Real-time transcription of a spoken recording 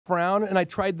frown, and I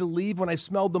tried to leave when I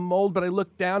smelled the mold, but I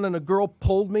looked down and a girl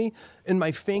pulled me in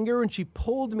my finger, and she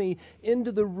pulled me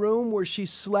into the room where she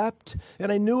slept,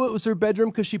 and I knew it was her bedroom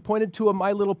because she pointed to a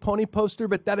My Little Pony poster,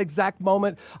 but that exact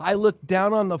moment, I looked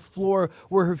down on the floor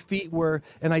where her feet were,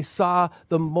 and I saw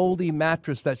the moldy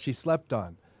mattress that she slept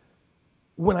on.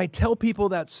 When I tell people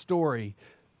that story,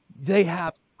 they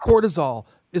have cortisol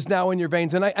is now in your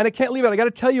veins, and I can't leave it. I got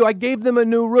to tell you, I gave them a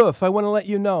new roof. I want to let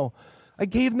you know. I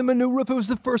gave them a new roof. It was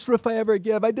the first roof I ever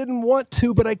gave. I didn't want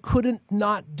to, but I couldn't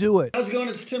not do it. How's it going?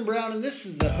 It's Tim Brown, and this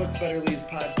is the Hook Better Leads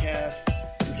podcast.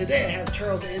 And today I have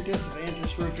Charles Antis of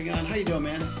Antis Roofing on. How you doing,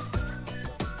 man?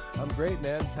 I'm great,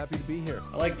 man. Happy to be here.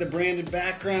 I like the branded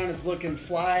background. It's looking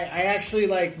fly. I actually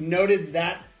noted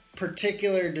that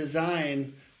particular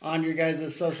design on your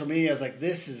guys' social media. I was like,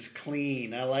 this is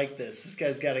clean. I like this. This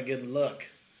guy's got a good look.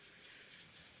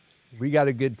 We got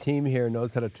a good team here,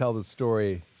 knows how to tell the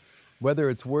story, whether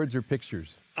it's words or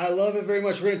pictures. I love it very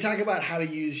much. We're going to talk about how to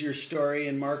use your story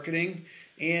in marketing.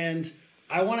 And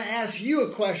I want to ask you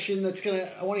a question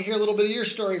I want to hear a little bit of your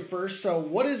story first. So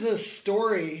what is a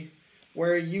story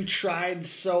where you tried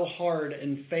so hard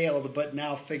and failed, but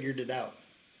now figured it out?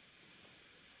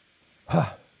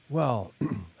 Well,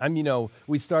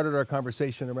 we started our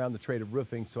conversation around the trade of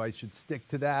roofing, so I should stick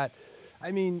to that.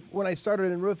 I mean, when I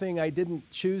started in roofing, I didn't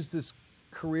choose this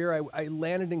career. I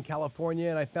landed in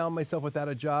California, and I found myself without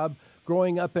a job.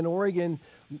 Growing up in Oregon,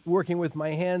 working with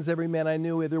my hands, every man I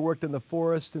knew either worked in the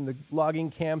forest, in the logging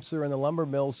camps, or in the lumber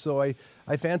mills. So I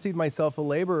fancied myself a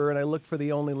laborer, and I looked for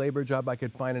the only labor job I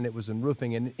could find, and it was in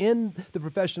roofing. And in the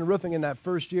profession of roofing in that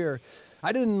first year,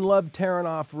 I didn't love tearing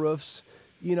off roofs.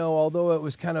 Although it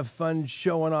was kind of fun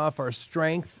showing off our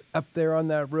strength up there on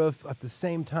that roof, at the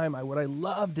same time, what I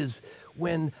loved is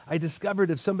when I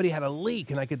discovered if somebody had a leak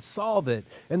and I could solve it.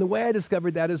 And the way I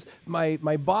discovered that is my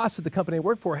boss at the company I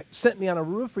worked for sent me on a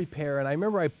roof repair, and I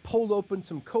remember I pulled open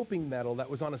some coping metal that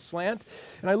was on a slant,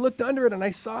 and I looked under it and I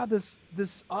saw this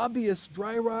obvious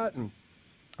dry rot, and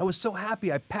I was so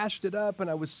happy. I patched it up, and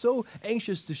I was so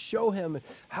anxious to show him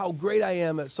how great I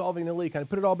am at solving the leak. I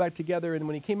put it all back together, and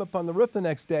when he came up on the roof the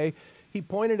next day, he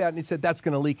pointed out and he said, "That's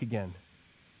going to leak again."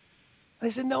 And I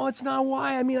said, "No, it's not.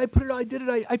 Why? I mean, I did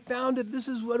it. I found it. This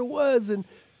is what it was." And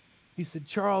he said,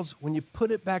 "Charles, when you put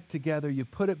it back together, you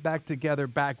put it back together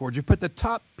backwards. You put the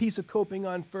top piece of coping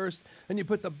on first, and you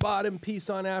put the bottom piece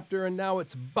on after, and now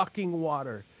it's bucking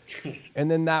water."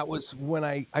 And then that was when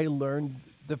I learned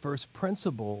the first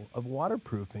principle of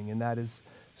waterproofing, and that is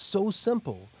so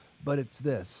simple, but it's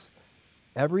this: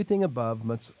 everything above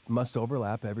must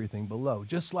overlap everything below,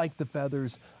 just like the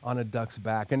feathers on a duck's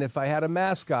back. And if I had a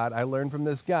mascot, I learned from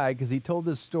this guy, because he told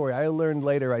this story. I learned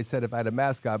later, I said if I had a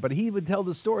mascot, but he would tell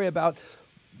the story about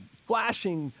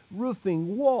flashing,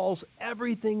 roofing, walls,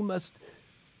 everything must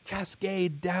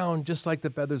cascade down just like the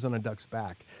feathers on a duck's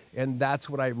back. And that's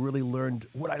what I really learned,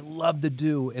 what I love to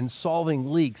do in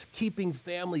solving leaks, keeping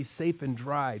families safe and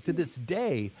dry, to this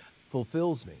day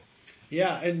fulfills me.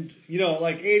 Yeah, and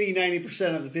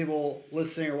 80-90% of the people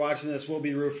listening or watching this will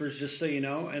be roofers, just so you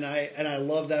know. And I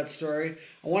love that story.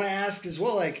 I want to ask as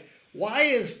well, why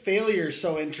is failure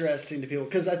so interesting to people?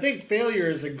 Because I think failure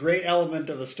is a great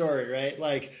element of a story, right?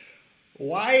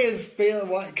 Why is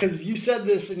failure? Because you said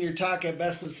this in your talk at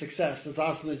Best of Success. That's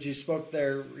awesome that you spoke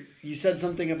there. You said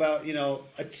something about,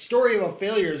 a story about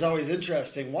failure is always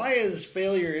interesting. Why is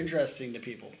failure interesting to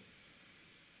people?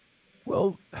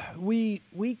 Well, we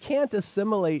can't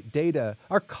assimilate data.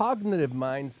 Our cognitive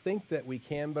minds think that we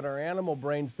can, but our animal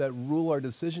brains that rule our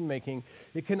decision making,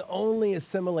 it can only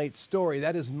assimilate story.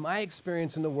 That is my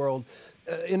experience in the world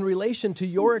in relation to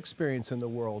your experience in the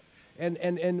world.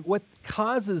 And what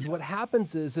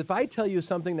happens is, if I tell you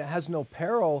something that has no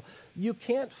peril, you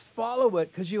can't follow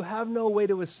it because you have no way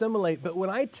to assimilate. But when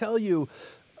I tell you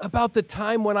about the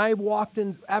time when I walked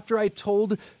in,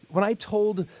 when I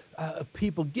told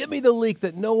people, "Give me the leak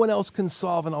that no one else can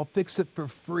solve and I'll fix it for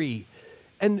free."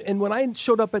 And when I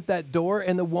showed up at that door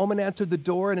and the woman answered the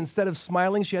door, and instead of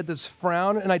smiling, she had this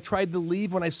frown, and I tried to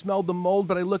leave when I smelled the mold,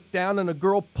 but I looked down and a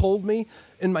girl pulled me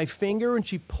in my finger, and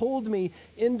she pulled me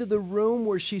into the room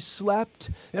where she slept,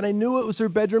 and I knew it was her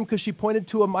bedroom because she pointed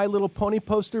to a My Little Pony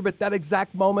poster, but that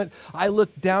exact moment, I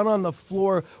looked down on the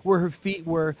floor where her feet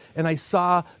were, and I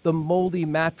saw the moldy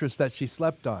mattress that she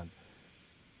slept on.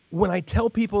 When I tell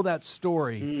people that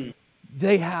story,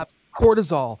 they have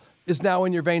cortisol is now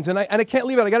in your veins. And I can't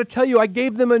leave it. I got to tell you, I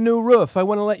gave them a new roof. I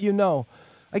want to let you know.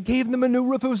 I gave them a new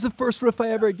roof. It was the first roof I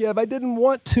ever gave. I didn't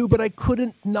want to, but I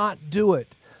couldn't not do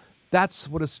it. That's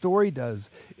what a story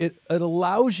does. It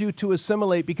allows you to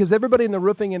assimilate, because everybody in the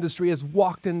roofing industry has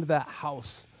walked into that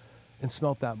house and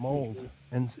smelt that mold.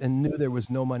 and knew there was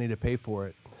no money to pay for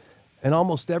it. And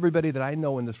almost everybody that I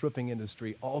know in this roofing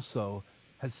industry also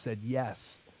has said,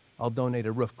 yes, I'll donate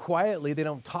a roof. Quietly, they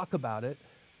don't talk about it,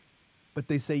 but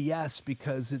they say yes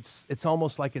because it's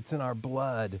almost like it's in our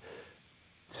blood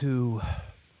to,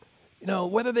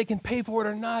 whether they can pay for it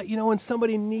or not, when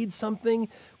somebody needs something,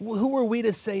 who are we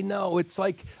to say no? It's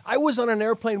like, I was on an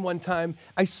airplane one time.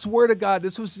 I swear to God,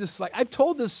 this was just like, I've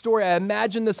told this story. I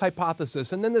imagined this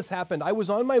hypothesis, and then this happened. I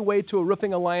was on my way to a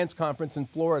Roofing Alliance conference in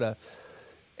Florida,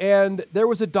 and there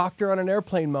was a doctor on an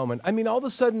airplane moment. I mean, all of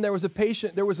a sudden there was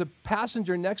a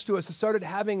passenger next to us that started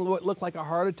having what looked like a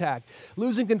heart attack,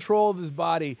 losing control of his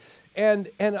body. And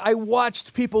I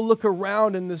watched people look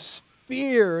around in this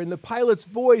fear in the pilot's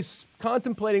voice,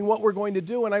 contemplating what we're going to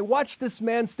do. And I watched this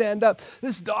man stand up,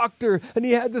 this doctor, and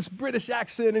he had this British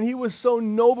accent, and he was so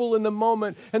noble in the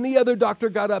moment. And the other doctor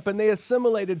got up, and they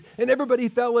assimilated, and everybody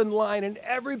fell in line,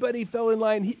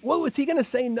 What was he going to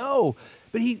say no?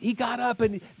 But he got up,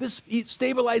 and he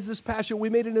stabilized this passion. We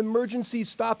made an emergency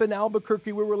stop in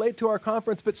Albuquerque. We were late to our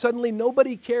conference, but suddenly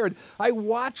nobody cared. I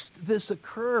watched this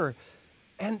occur.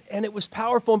 And it was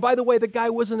powerful. And by the way, the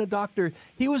guy wasn't a doctor.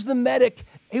 He was the medic.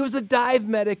 He was the dive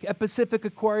medic at Pacific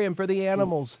Aquarium for the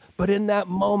animals. But in that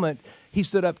moment, he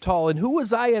stood up tall. And who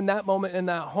was I in that moment in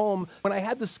that home when I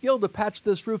had the skill to patch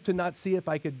this roof to not see if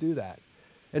I could do that?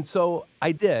 And so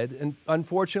I did. And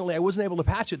unfortunately, I wasn't able to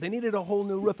patch it. They needed a whole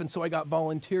new roof. And so I got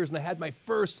volunteers. And I had my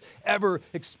first ever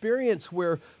experience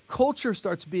where culture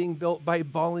starts being built by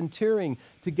volunteering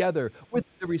together with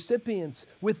the recipients,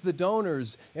 with the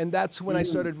donors. And that's when I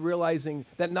started realizing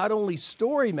that not only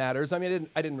story matters. I mean,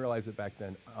 I didn't realize it back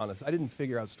then, honest. I didn't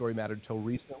figure out story mattered until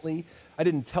recently. I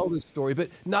didn't tell this story. But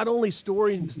not only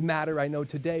stories matter, I know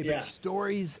today, but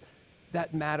stories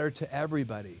that matter to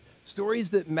everybody. Stories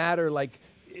that matter, like,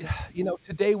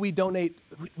 today we donate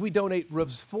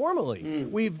roofs formally.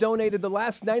 We've donated the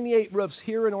last 98 roofs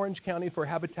here in Orange County for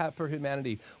Habitat for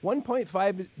Humanity,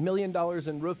 $1.5 million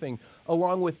in roofing,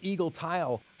 along with Eagle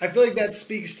Tile. I feel like that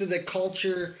speaks to the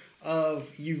culture of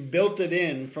you've built it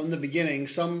in from the beginning,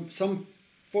 some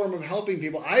form of helping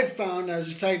people. I've found, I was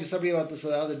just talking to somebody about this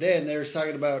the other day, and they were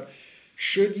talking about,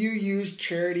 should you use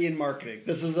charity in marketing?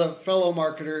 This is a fellow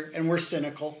marketer, and we're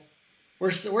cynical.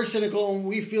 We're cynical, and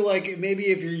we feel like maybe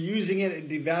if you're using it, it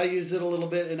devalues it a little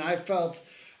bit. And I felt,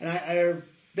 and I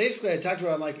basically talked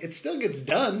about, I'm like, it still gets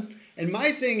done. And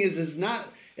my thing is it not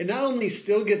only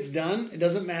still gets done, it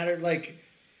doesn't matter. Like,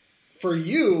 for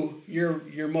you,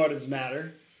 your motives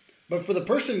matter, but for the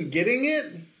person getting it,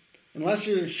 unless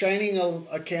you're shining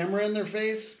a camera in their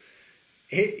face,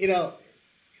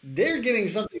 they're getting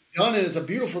something done, and it's a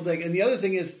beautiful thing. And the other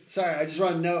thing is, I just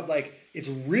want to note, like, it's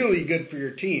really good for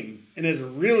your team, and it's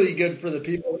really good for the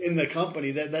people in the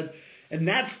company. And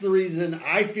that's the reason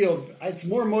I feel it's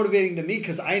more motivating to me,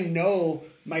 because I know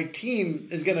my team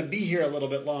is going to be here a little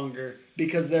bit longer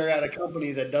because they're at a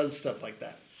company that does stuff like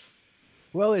that.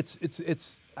 Well, it's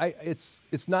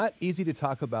not easy to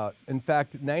talk about. In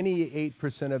fact,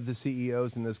 98% of the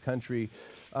CEOs in this country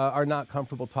are not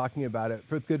comfortable talking about it,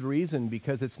 for good reason,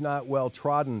 because it's not well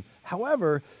trodden.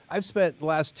 However, I've spent the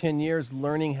last 10 years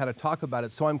learning how to talk about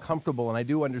it, so I'm comfortable and I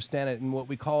do understand it. And what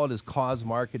we call it is cause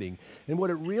marketing. And what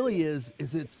it really is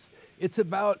it's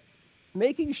about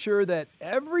making sure that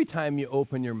every time you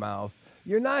open your mouth,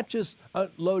 you're not just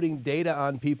loading data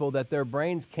on people that their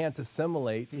brains can't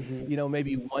assimilate,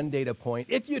 maybe one data point.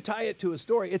 If you tie it to a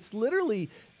story, it's literally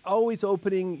always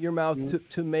opening your mouth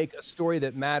to make a story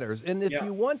that matters. And if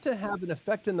you want to have an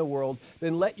effect in the world,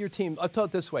 then let your team, I'll tell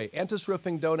it this way, Antis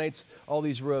Roofing donates all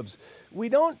these roofs. We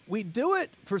do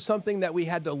it for something that we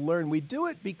had to learn. We do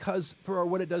it because for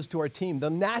what it does to our team.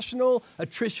 The national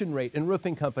attrition rate in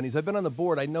roofing companies, I've been on the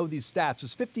board, I know these stats,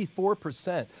 is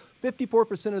 54%.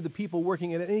 54% of the people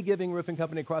working at any given roofing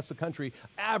company across the country,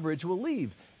 average, will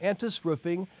leave. Antis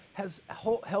Roofing has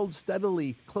held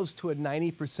steadily close to a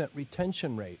 90%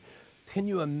 retention rate. Can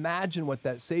you imagine what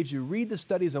that saves you? Read the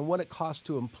studies on what it costs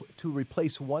to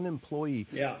replace one employee.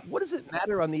 Yeah. What does it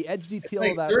matter on the edge detail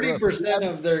like of that 30%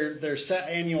 of their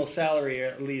annual salary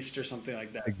at least, or something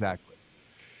like that. Exactly.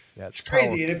 Yeah, it's crazy.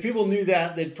 Powerful. And if people knew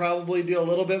that, they'd probably do a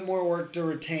little bit more work to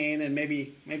retain and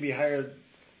maybe hire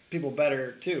people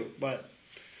better too. But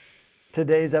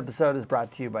today's episode is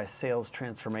brought to you by Sales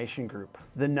Transformation Group,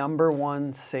 the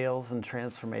 #1 sales and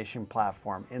transformation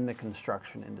platform in the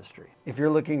construction industry. If you're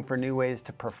looking for new ways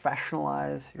to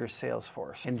professionalize your sales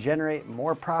force and generate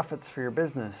more profits for your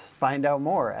business, find out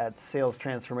more at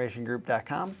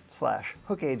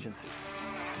salestransformationgroup.com/hookagency.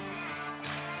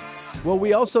 Well,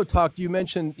 we also talked, you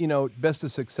mentioned, best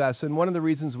of success. And one of the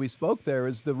reasons we spoke there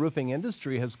is the roofing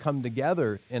industry has come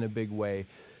together in a big way.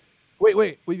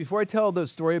 Wait. Before I tell the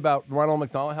story about Ronald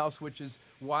McDonald House, which is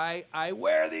why I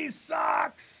wear these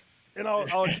socks, and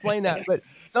I'll explain that. But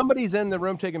somebody's in the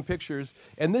room taking pictures,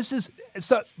 and this is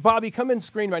so. Bobby, come in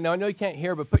screen right now. I know you can't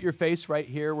hear, but put your face right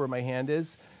here where my hand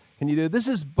is. Can you do? This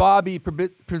is Bobby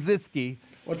Przybylski.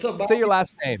 What's up, Bobby? Say your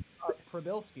last name.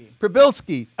 Przybylski.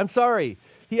 Przybylski. I'm sorry.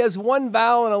 He has one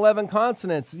vowel and 11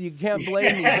 consonants. You can't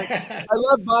blame me. But I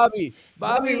love Bobby.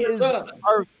 Bobby what's is up?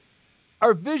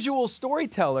 our visual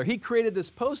storyteller. He created this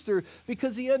poster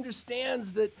because he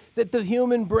understands that the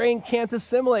human brain can't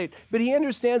assimilate, but he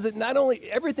understands that not only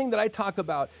everything that I talk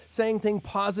about, saying things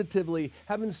positively,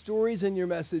 having stories in your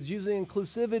message, using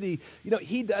inclusivity,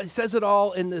 he says it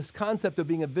all in this concept of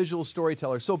being a visual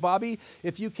storyteller. So Bobby,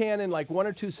 if you can, in like one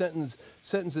or two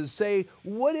sentences, say,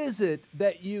 what is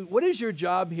your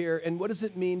job here, and what does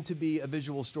it mean to be a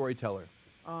visual storyteller?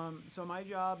 So my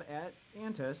job at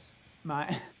Antis,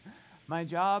 my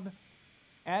job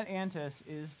at Antis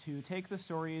is to take the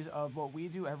stories of what we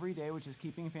do every day, which is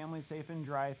keeping families safe and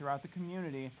dry throughout the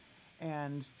community,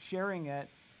 and sharing it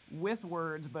with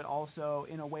words, but also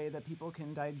in a way that people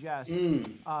can digest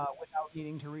without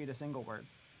needing to read a single word.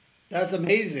 That's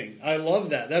amazing. I love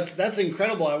that. That's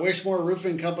incredible. I wish more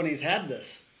roofing companies had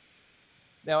this.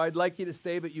 Now, I'd like you to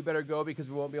stay, but you better go because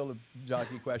we won't be able to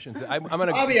jockey questions. I'm going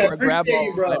to Bobby, I grab appreciate all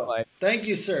you, bro. limelight. Thank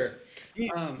you, sir.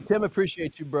 Tim,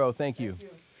 appreciate you, bro. Thank you.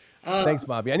 Thanks,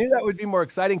 Bobby. I knew that would be more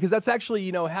exciting because that's actually,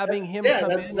 having him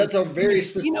come in. That's a very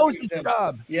specific. He knows his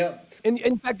job. Yeah. And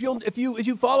in fact, if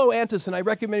you follow Antis, and I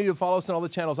recommend you to follow us on all the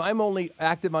channels. I'm only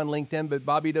active on LinkedIn, but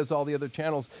Bobby does all the other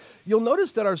channels. You'll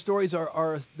notice that our stories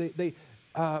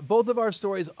both of our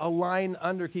stories align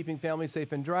under keeping families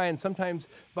safe and dry, and sometimes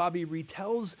Bobby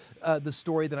retells the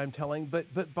story that I'm telling,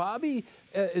 but Bobby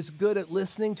is good at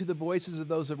listening to the voices of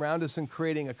those around us and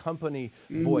creating a company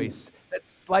voice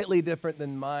that's slightly different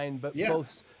than mine, but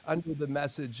both under the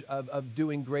message of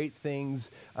doing great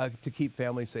things to keep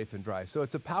families safe and dry. So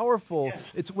it's a powerful,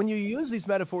 it's when you use these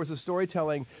metaphors of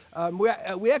storytelling,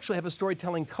 we actually have a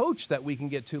storytelling coach that we can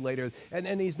get to later.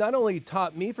 And he's not only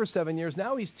taught me for 7 years,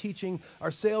 now he's teaching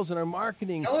our sales and our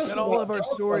marketing and all of our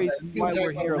stories and why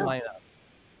we're here line up.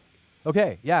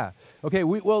 Okay, yeah. Okay,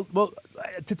 well,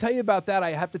 to tell you about that,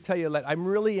 I have to tell you that I'm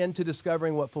really into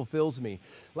discovering what fulfills me.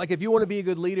 Like if you want to be a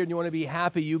good leader and you want to be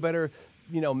happy, you better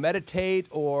meditate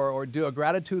or do a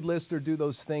gratitude list or do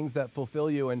those things that fulfill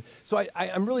you. And so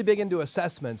I'm really big into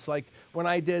assessments. Like when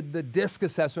I did the DISC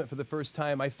assessment for the first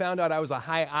time, I found out I was a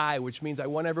high I, which means I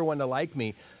want everyone to like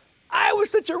me. I was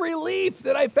such a relief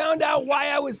that I found out why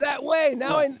I was that way.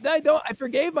 Now I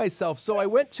forgave myself. So I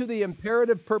went to the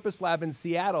Imperative Purpose Lab in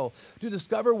Seattle to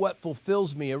discover what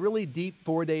fulfills me, a really deep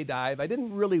 4-day dive. I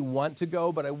didn't really want to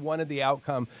go, but I wanted the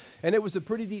outcome. And it was a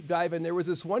pretty deep dive. And there was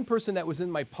this one person that was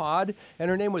in my pod, and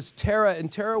her name was Tara.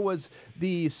 And Tara was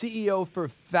the CEO for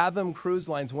Fathom Cruise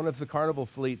Lines, one of the Carnival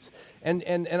fleets. And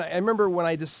I remember when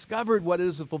I discovered what it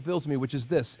is that fulfills me, which is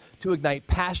this: to ignite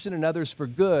passion in others for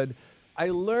good, I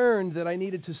learned that I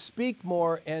needed to speak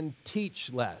more and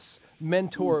teach less,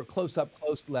 mentor close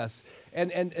less.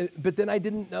 But then I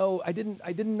didn't know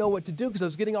what to do because I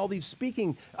was getting all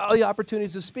the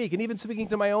opportunities to speak, and even speaking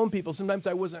to my own people. Sometimes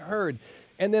I wasn't heard.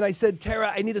 And then I said,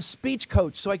 Tara, I need a speech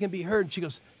coach so I can be heard. And she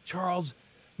goes, Charles,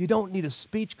 you don't need a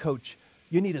speech coach.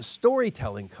 You need a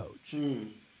storytelling coach.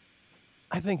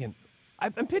 I'm thinking,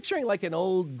 I'm picturing like an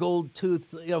old gold tooth,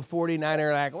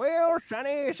 49er, like, well,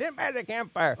 Sonny, sit by the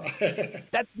campfire.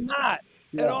 That's not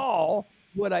at all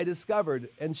what I discovered.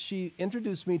 And she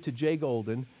introduced me to Jay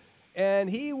Golden, and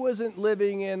he wasn't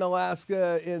living in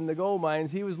Alaska in the gold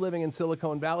mines. He was living in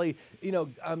Silicon Valley,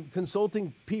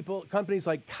 consulting companies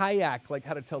like Kayak, like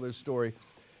how to tell their story.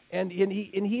 And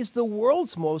he's the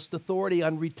world's most authority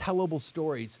on retellable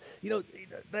stories.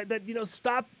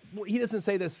 Stop. He doesn't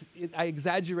say this. I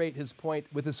exaggerate his point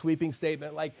with a sweeping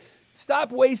statement like,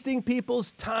 stop wasting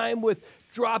people's time with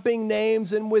dropping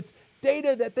names and with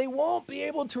data that they won't be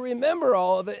able to remember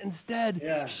all of it. Instead,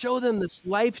 show them this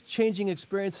life-changing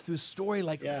experience through story,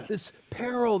 like this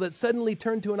peril that suddenly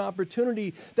turned to an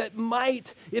opportunity that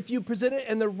might, if you present it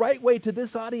in the right way to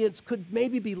this audience, could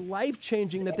maybe be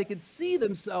life-changing, that they could see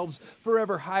themselves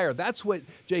forever higher. That's what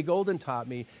Jay Golden taught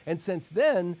me. And since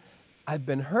then, I've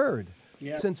been heard.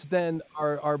 Since then,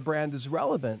 our brand is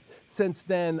relevant. Since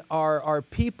then, our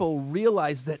people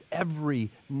realize that every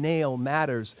nail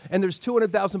matters. And there's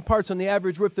 200,000 parts on the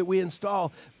average roof that we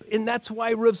install. And that's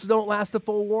why roofs don't last a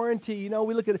full warranty.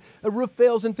 We look at a roof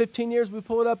fails in 15 years, we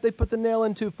pull it up, they put the nail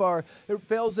in too far. It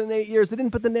fails in 8 years, they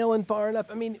didn't put the nail in far enough.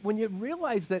 I mean, when you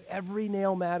realize that every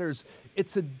nail matters,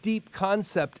 it's a deep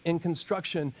concept in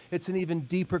construction. It's an even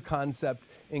deeper concept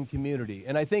in community.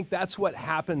 And I think that's what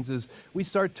happens is we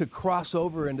start to cross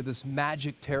over into this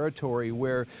magic territory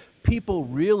where people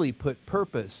really put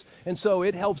purpose. And so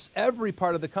it helps every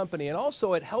part of the company. And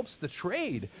also it helps the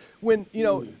trade. When,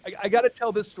 I got to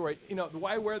tell this story,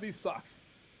 why I wear these socks.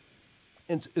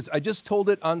 And I just told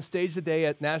it on stage today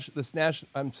at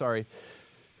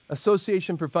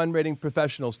Association for Fundraising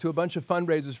Professionals to a bunch of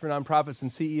fundraisers for nonprofits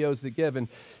and CEOs that give. And,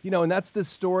 and that's the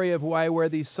story of why I wear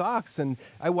these socks and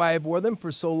why I've wore them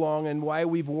for so long and why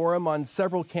we've wore them on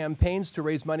several campaigns to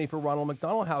raise money for Ronald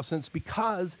McDonald House. And it's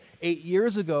because 8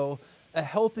 years ago, a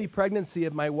healthy pregnancy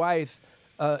of my wife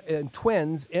and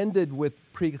twins ended with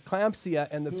preeclampsia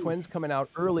and the twins coming out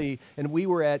early. And we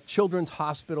were at Children's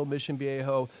Hospital, Mission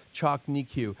Viejo, CHOC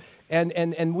NICU.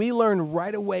 And we learned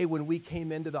right away when we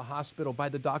came into the hospital by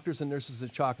the doctors and nurses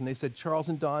at CHOC, and they said, Charles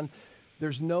and Don,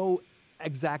 there's no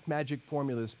exact magic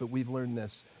formulas, but we've learned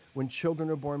this. When children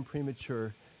are born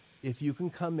premature, if you can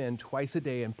come in twice a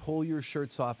day and pull your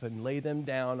shirts off and lay them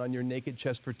down on your naked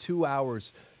chest for 2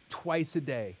 hours, twice a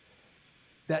day,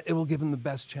 that it will give them the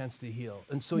best chance to heal.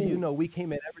 And so, we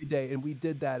came in every day and we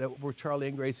did that over Charlie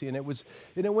and Gracie. And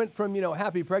it went from,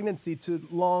 happy pregnancy to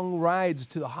long rides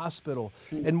to the hospital.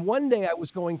 And one day I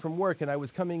was going from work and I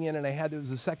was coming in and it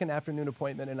was a second afternoon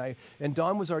appointment and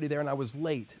Dawn was already there and I was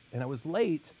late. And I was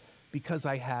late because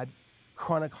I had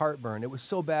chronic heartburn. It was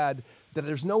so bad that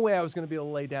there's no way I was going to be able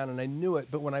to lay down, and I knew it.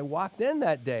 But when I walked in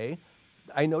that day,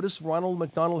 I noticed Ronald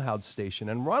McDonald House station,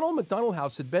 and Ronald McDonald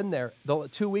House had been there the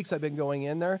 2 weeks I've been going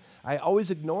in there. I always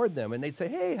ignored them, and they'd say,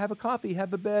 hey, have a coffee,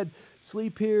 have a bed,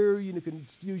 sleep here, you can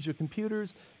use your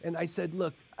computers. And I said,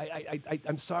 look,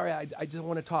 I'm sorry, I just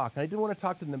want to talk. And I didn't want to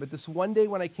talk to them, but this one day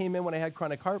when I came in, when I had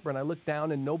chronic heartburn, I looked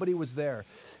down and nobody was there.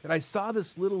 And I saw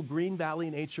this little Green Valley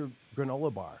Nature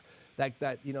granola bar. That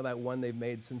one they've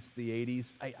made since the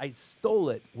 80s. I stole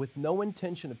it with no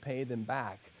intention to pay them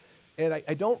back. And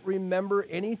I don't remember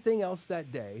anything else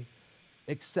that day,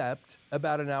 except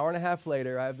about an hour and a half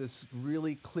later, I have this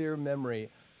really clear memory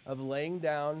of laying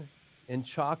down in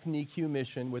CHOC NICU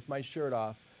Mission with my shirt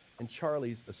off, and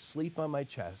Charlie's asleep on my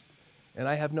chest, and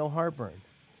I have no heartburn.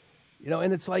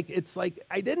 And it's like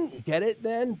I didn't get it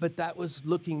then, but that was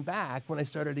looking back when I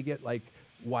started to get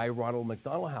why Ronald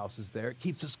McDonald House is there. It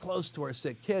keeps us close to our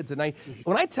sick kids. And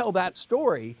when I tell that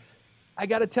story, I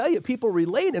got to tell you, people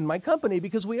relate in my company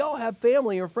because we all have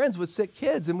family or friends with sick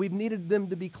kids, and we've needed them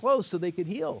to be close so they could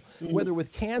heal, whether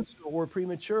with cancer or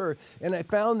premature. And I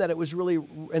found that it was really,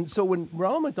 and so when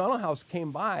Ronald McDonald House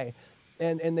came by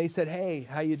and they said, hey,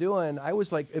 how you doing? I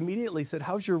was immediately said,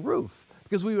 how's your roof?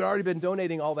 Because we had already been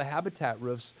donating all the Habitat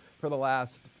roofs for the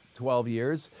last 12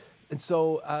 years. And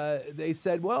so they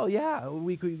said, well, yeah,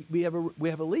 we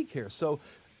have a leak here. So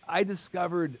I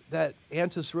discovered that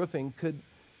Antis Roofing could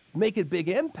make a big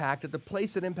impact at the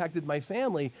place that impacted my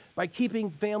family by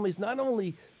keeping families not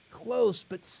only close,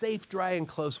 but safe, dry, and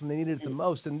close when they needed it the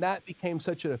most. And that became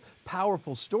such a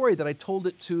powerful story that I told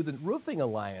it to the Roofing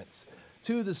Alliance,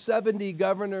 to the 70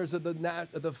 governors of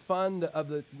the fund of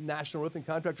the National Roofing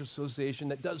Contractors Association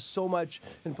that does so much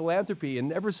in philanthropy.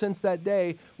 And ever since that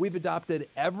day, we've adopted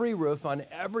every roof on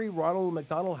every Ronald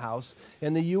McDonald House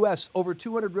in the U.S., over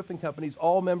 200 roofing companies,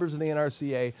 all members of the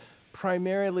NRCA,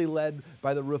 primarily led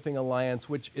by the Roofing Alliance,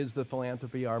 which is the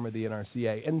philanthropy arm of the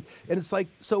NRCA. And it's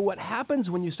so what happens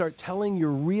when you start telling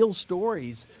your real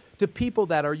stories to people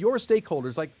that are your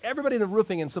stakeholders, like everybody in the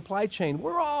roofing and supply chain,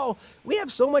 we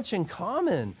have so much in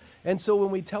common. And so when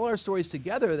we tell our stories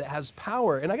together, that has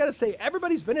power. And I got to say,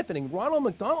 everybody's benefiting. Ronald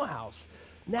McDonald House,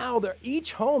 now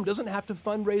each home doesn't have to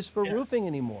fundraise for roofing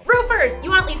anymore. Roofers, you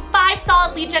want at least 5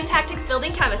 solid lead gen tactics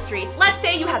building chemistry. Let's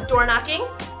say you have door knocking,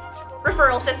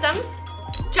 referral systems,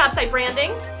 job site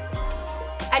branding,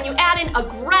 and you add in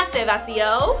aggressive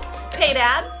SEO, paid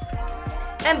ads,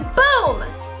 and boom!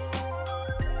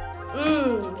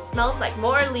 Smells like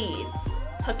more leads.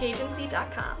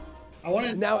 Hookagency.com. I want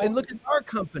to now and look at our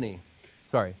company.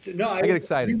 Sorry, no, I get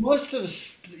excited. You must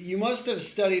have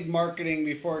studied marketing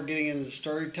before getting into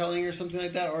storytelling or something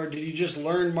like that, or did you just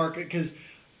learn marketing? Because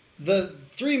the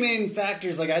 3 main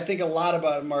factors, I think a lot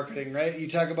about marketing, right? You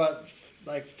talk about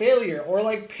failure or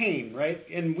pain, right?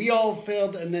 And we all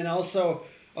failed, and then also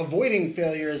avoiding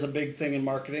failure is a big thing in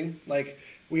marketing.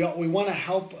 We want to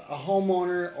help a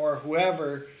homeowner or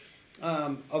whoever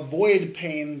avoid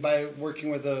pain by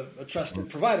working with a trusted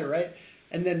provider, right?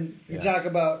 And then you talk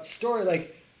about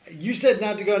story, you said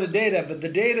not to go into data, but the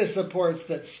data supports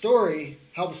that story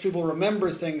helps people remember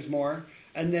things more,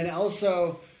 and then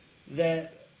also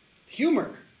that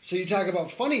humor. So you talk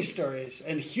about funny stories,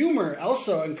 and humor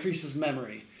also increases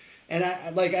memory. And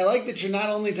I like that you're not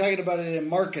only talking about it in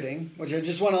marketing, which I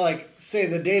just want to say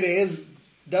the data is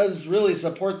does really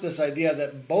support this idea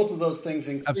that both of those things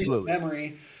increase Absolutely.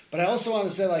 memory. But I also want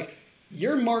to say, like,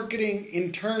 you're marketing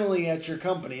internally at your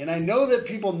company. And I know that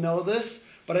people know this,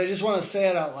 but I just want to say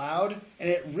it out loud. And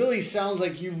it really sounds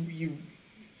like you've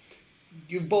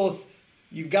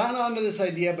gotten onto this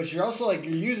idea, but you're also like,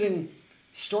 you're using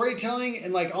storytelling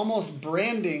and like almost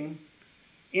branding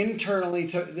internally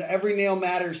to the Every Nail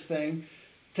Matters thing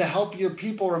to help your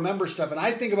people remember stuff. And I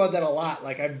think about that a lot.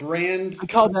 Like I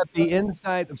call that the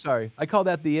inside. I'm sorry. I call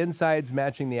that the insides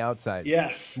matching the outsides.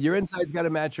 Yes. Your insides got to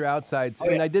match your outsides. Oh,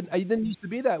 yeah. And I didn't used to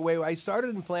be that way. I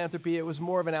started in philanthropy. It was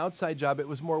more of an outside job. It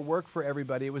was more work for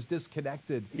everybody. It was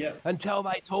disconnected. Yeah. Until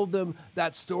I told them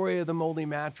that story of the moldy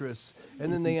mattress,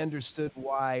 and then they understood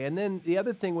why. And then the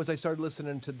other thing was I started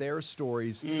listening to their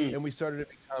stories, and we started to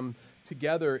become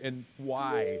together in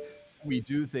why we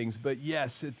do things. But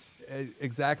yes, it's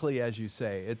exactly as you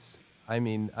say.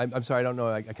 I'm sorry, I don't know.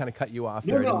 I kind of cut you off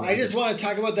there. No, I just want to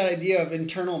talk about that idea of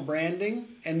internal branding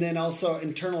and then also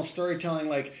internal storytelling.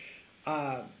 Like,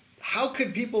 how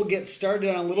could people get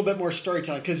started on a little bit more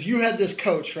storytelling? Because you had this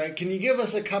coach, right? Can you give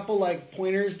us a couple like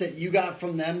pointers that you got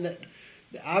from them that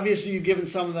obviously you've given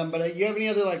some of them, but you have any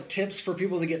other like tips for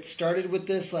people to get started with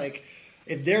this? Like,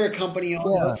 if they're a company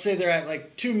owner, let's say they're at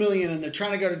like 2 million and they're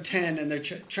trying to go to 10 and they're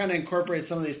trying to incorporate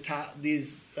some of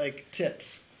these like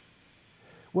tips.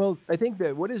 Well, I think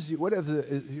that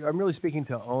I'm really speaking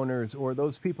to owners or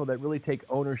those people that really take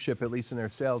ownership, at least in their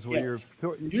sales, where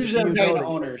usually I'm talking to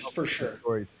owners for sure.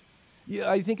 Stories. Yeah,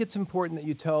 I think it's important that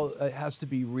you tell. It has to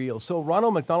be real. So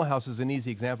Ronald McDonald House is an easy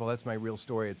example. That's my real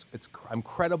story. I'm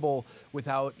credible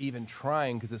without even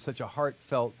trying because it's such a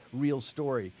heartfelt, real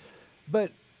story.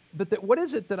 But what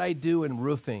is it that I do in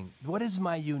roofing? What is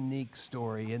my unique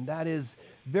story? And that is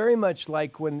very much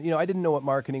like when, I didn't know what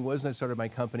marketing was when I started my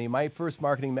company. My first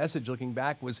marketing message looking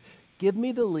back was, give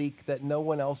me the leak that no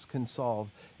one else can solve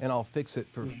and I'll fix it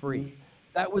for free.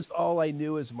 That was all I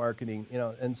knew as marketing,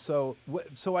 and so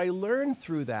I learned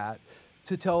through that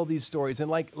to tell these stories.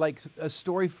 And like a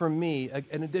story for me,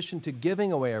 in addition to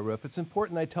giving away a roof, it's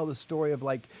important I tell the story of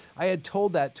like, I had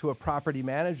told that to a property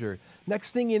manager.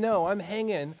 Next thing you know, I'm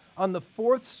hanging on the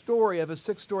 4th story of a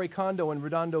 6-story condo in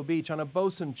Redondo Beach on a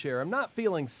bosun chair. I'm not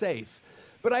feeling safe.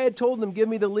 But I had told them, give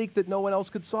me the leak that no one else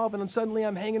could solve. And then suddenly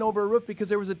I'm hanging over a roof because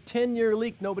there was a 10-year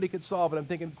leak nobody could solve. And I'm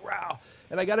thinking, wow.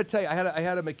 And I got to tell you, I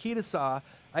had a Makita saw.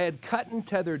 I had cut and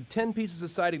tethered 10 pieces of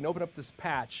siding to open up this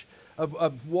patch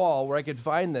of wall where I could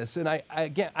find this. And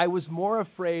I was more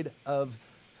afraid of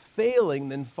failing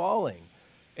than falling.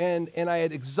 And I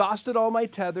had exhausted all my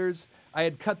tethers. I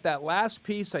had cut that last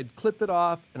piece. I'd clipped it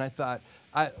off. And I thought,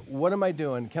 what am I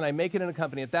doing? Can I make it in a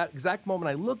company? At that exact moment,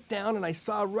 I looked down and I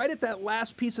saw right at that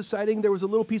last piece of siding, there was a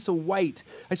little piece of white.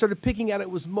 I started picking at it.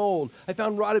 It was mold. I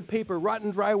found rotted paper,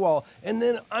 rotten drywall. And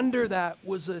then under that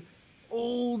was a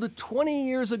old 20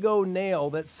 years ago nail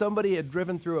that somebody had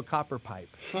driven through a copper pipe.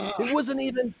 It wasn't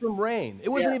even from rain. It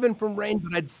wasn't even from rain,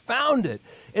 but I'd found it.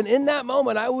 And in that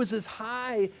moment, I was as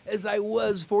high as I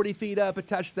was 40 feet up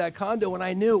attached to that condo. And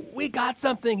I knew we got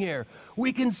something here.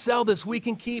 We can sell this. We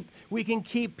can keep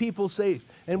people safe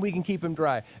and we can keep them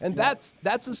dry. And that's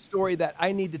a story that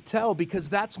I need to tell because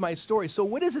that's my story. So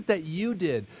what is it that you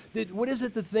did? What is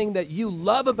it the thing that you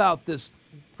love about this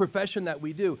profession that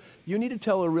we do? You need to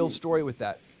tell a real story with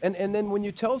that. And then when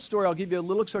you tell a story, I'll give you a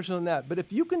little expression on that. But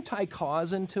if you can tie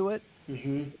cause into it,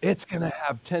 it's going to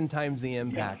have 10 times the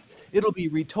impact. It'll be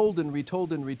retold and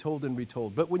retold and retold and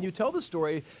retold. But when you tell the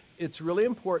story, it's really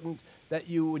important that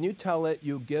when you tell it,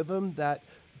 you give them that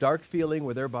dark feeling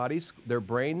where their brains,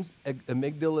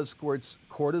 amygdala squirts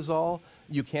cortisol.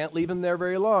 You can't leave them there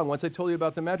very long. Once I told you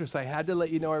about the mattress, I had to let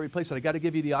you know I replaced it. I got to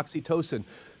give you the oxytocin.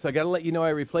 So I got to let you know I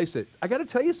replaced it. I got to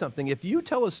tell you something. If you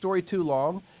tell a story too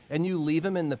long and you leave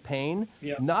them in the pain,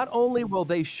 not only will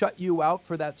they shut you out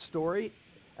for that story,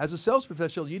 as a sales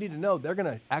professional, you need to know they're going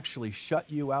to actually shut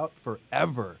you out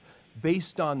forever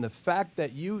based on the fact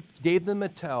that you gave them a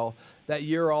tell that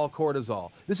you're all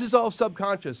cortisol. This is all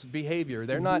subconscious behavior.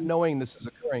 They're not knowing this is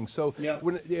occurring. So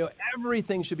when,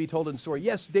 everything should be told in story.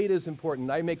 Yes, data is important.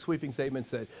 I make sweeping statements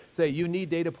that say you need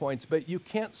data points, but you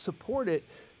can't support it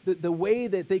the way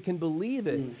that they can believe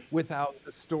it without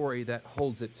the story that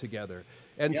holds it together.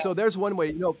 And so there's one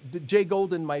way. Jay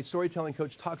Golden, my storytelling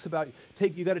coach, talks about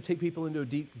you got to take people into a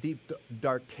deep,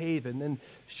 dark cave and then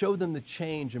show them the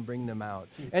change and bring them out.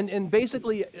 And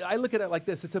basically, I look at it like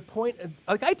this. It's a point.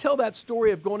 Like I tell that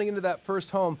story of going into that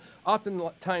first home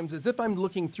oftentimes as if I'm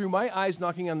looking through my eyes,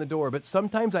 knocking on the door. But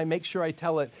sometimes I make sure I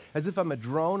tell it as if I'm a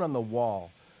drone on the wall.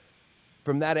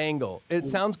 From that angle. It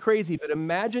sounds crazy, but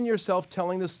imagine yourself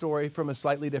telling the story from a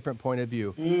slightly different point of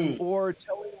view, or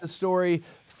telling the story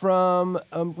from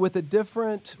with a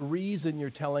different reason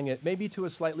you're telling it, maybe to a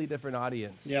slightly different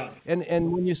audience. Yeah.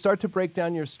 And when you start to break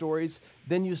down your stories,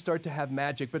 then you start to have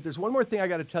magic. But there's one more thing I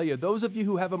got to tell you. Those of you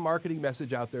who have a marketing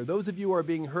message out there, those of you who are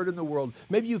being heard in the world,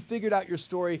 maybe you've figured out your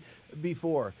story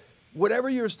before. Whatever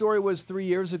your story was 3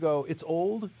 years ago, it's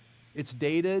old, it's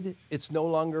dated, it's no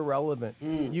longer relevant.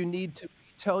 You need to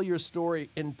tell your story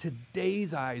in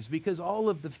today's eyes, because all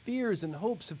of the fears and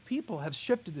hopes of people have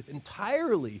shifted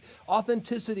entirely.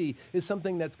 Authenticity is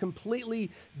something that's completely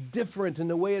different in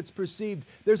the way it's perceived.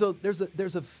 There's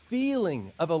a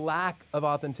feeling of a lack of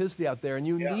authenticity out there, and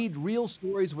you need real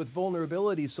stories with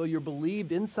vulnerability so you're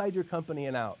believed inside your company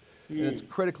and out. And it's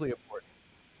critically important.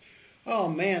 Oh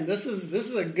man, this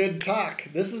is a good talk.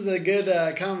 This is a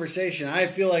good conversation. I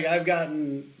feel like I've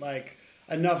gotten like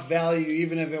enough value,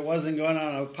 even if it wasn't going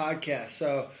on a podcast.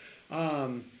 So,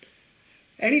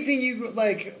 anything you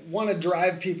like want to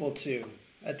drive people to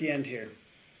at the end here?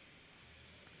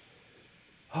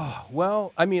 Oh,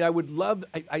 well, I mean, I would love,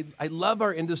 I love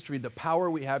our industry, the power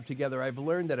we have together. I've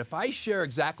learned that if I share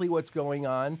exactly what's going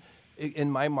on in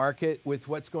my market with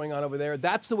what's going on over there,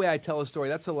 that's the way I tell a story.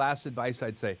 That's the last advice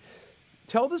I'd say.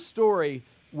 Tell the story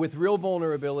with real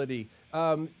vulnerability.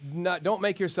 Don't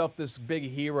make yourself this big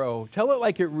hero. Tell it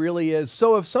like it really is.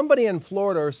 So if somebody in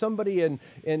Florida or somebody in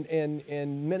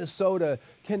Minnesota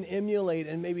can emulate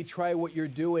and maybe try what you're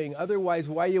doing, otherwise,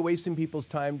 why are you wasting people's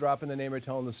time dropping the name or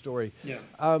telling the story? Yeah.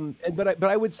 But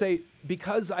I would say,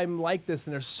 because I'm like this,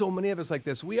 and there's so many of us like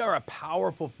this, we are a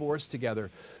powerful force together.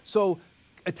 So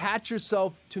attach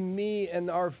yourself to me and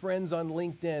our friends on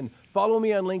LinkedIn. Follow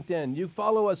me on LinkedIn. You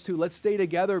follow us too. Let's stay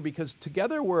together, because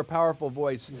together we're a powerful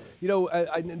voice. You know,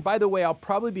 and by the way, I'll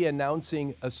probably be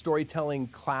announcing a storytelling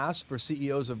class for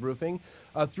CEOs of roofing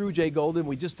through Jay Golden.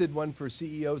 We just did one for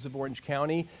CEOs of Orange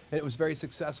County, and it was very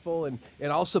successful. And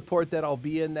I'll support that. I'll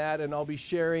be in that, and I'll be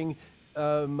sharing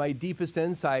my deepest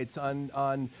insights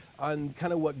on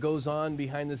kind of what goes on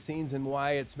behind the scenes and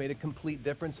why it's made a complete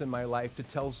difference in my life to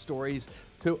tell stories,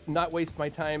 to not waste my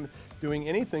time doing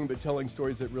anything but telling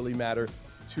stories that really matter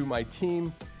to my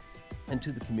team and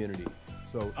to the community.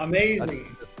 So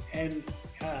amazing. And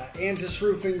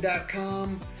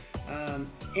antisroofing.com.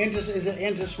 Antis, is it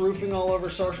Antis Roofing all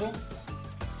over social?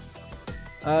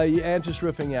 Yeah, Antis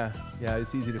Roofing, yeah,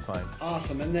 it's easy to find.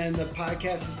 Awesome. And then the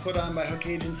podcast is put on by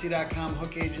hookagency.com,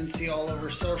 Hook Agency all over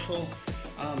social.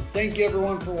 Thank you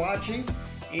everyone for watching,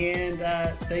 and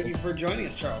thank you for joining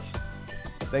us, Charles.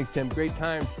 Thanks, Tim. Great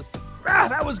times.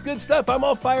 That was good stuff. I'm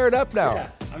all fired up now.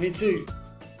 Yeah, me too.